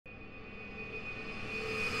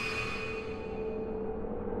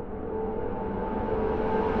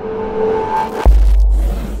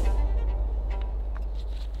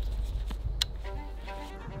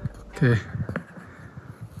Okay.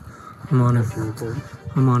 I'm on him.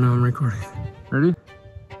 I'm on him, I'm recording. Ready?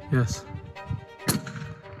 Yes.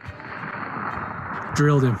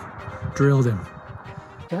 Drilled him. Drilled him.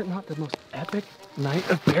 Is that not the most epic night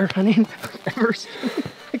of bear hunting I've ever seen?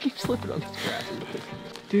 I keep slipping on this grass.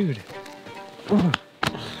 Dude. Oh.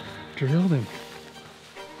 Drilled him.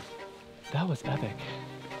 That was epic.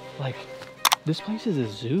 Like, this place is a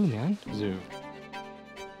zoo, man. Zoo.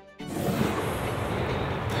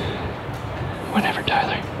 Whenever,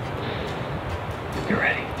 Tyler. You're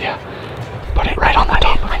ready? Yeah. Put it right on the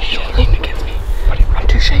top. I need you to lean against me. I'm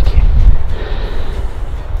too shaky.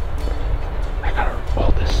 I gotta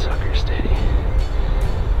hold this sucker steady.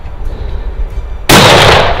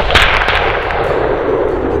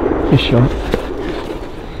 Good shot.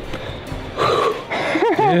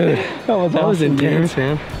 Dude, that was intense,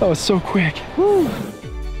 man. That was so quick. Woo.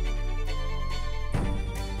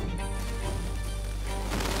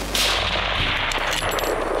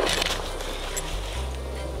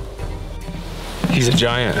 He's a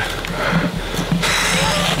giant.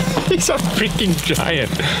 He's a freaking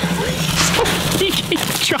giant.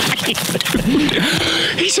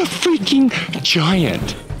 He's a freaking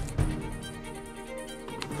giant.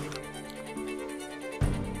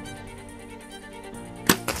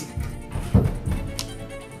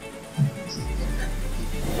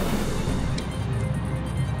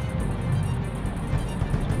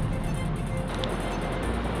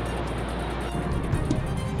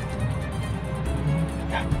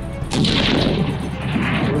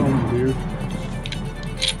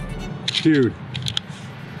 Dude.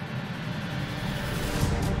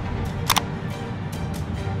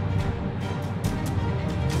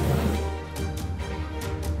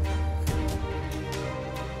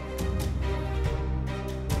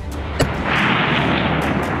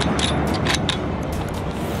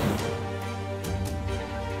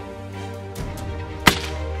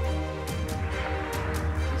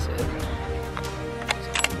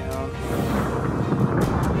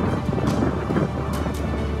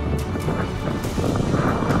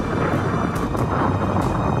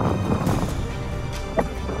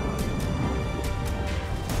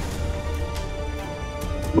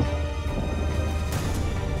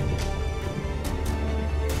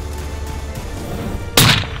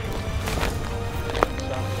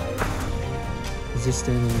 Is this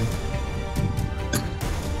standing there?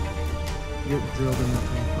 You're drilled in the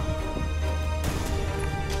thing.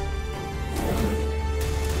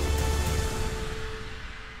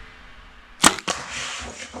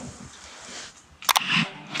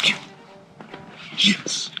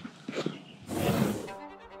 Yes.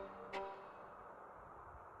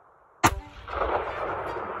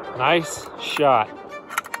 Nice shot.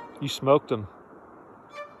 You smoked him.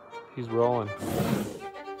 He's rolling.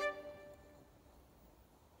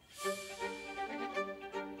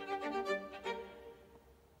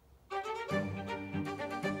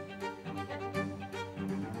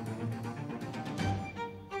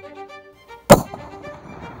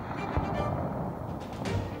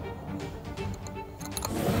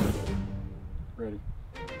 Ready.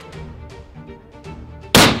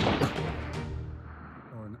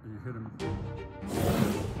 Oh, and you hit him.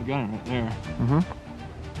 You got him right there. Mm-hmm.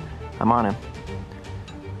 I'm on him.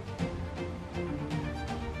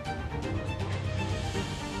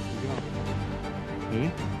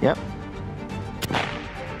 Ready? Yep.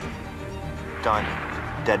 Done.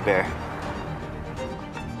 Dead bear.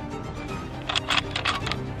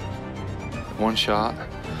 One shot,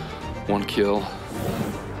 one kill.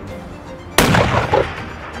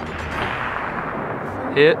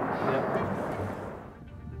 Hit.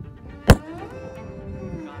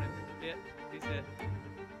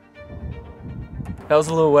 That was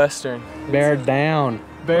a little western. Bear down.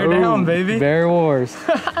 Bear down, baby. Bear wars.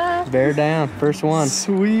 Bear down. First one.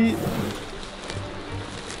 Sweet.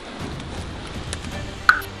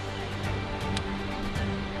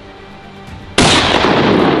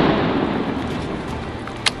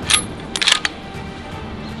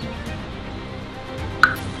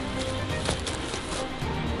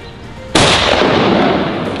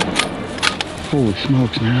 Holy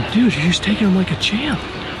smokes, man. Dude, you're just taking him like a champ.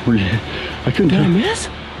 Were you, I couldn't Did I take- miss?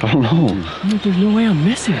 I don't know. I'm like, there's no way I'm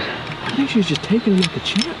missing. I think she was just taking him like a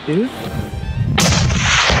champ, dude.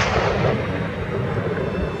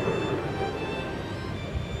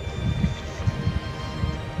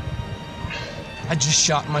 I just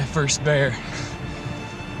shot my first bear.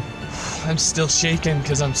 I'm still shaking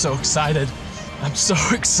because I'm so excited. I'm so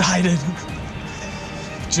excited.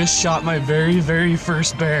 Just shot my very, very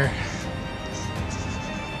first bear.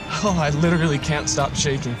 Oh, I literally can't stop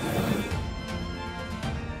shaking.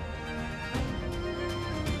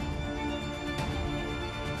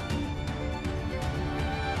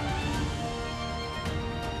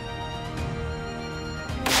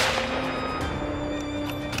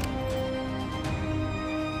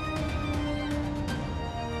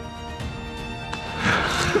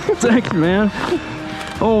 Thanks, man.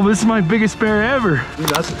 Oh, this is my biggest bear ever. Dude,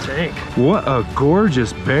 that's a tank. What a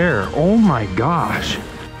gorgeous bear. Oh my gosh.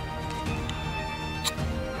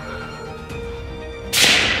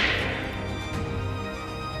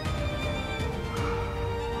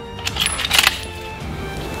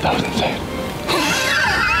 That was insane.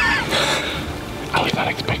 I was not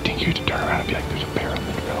expecting you to turn around and be like, there's a bear on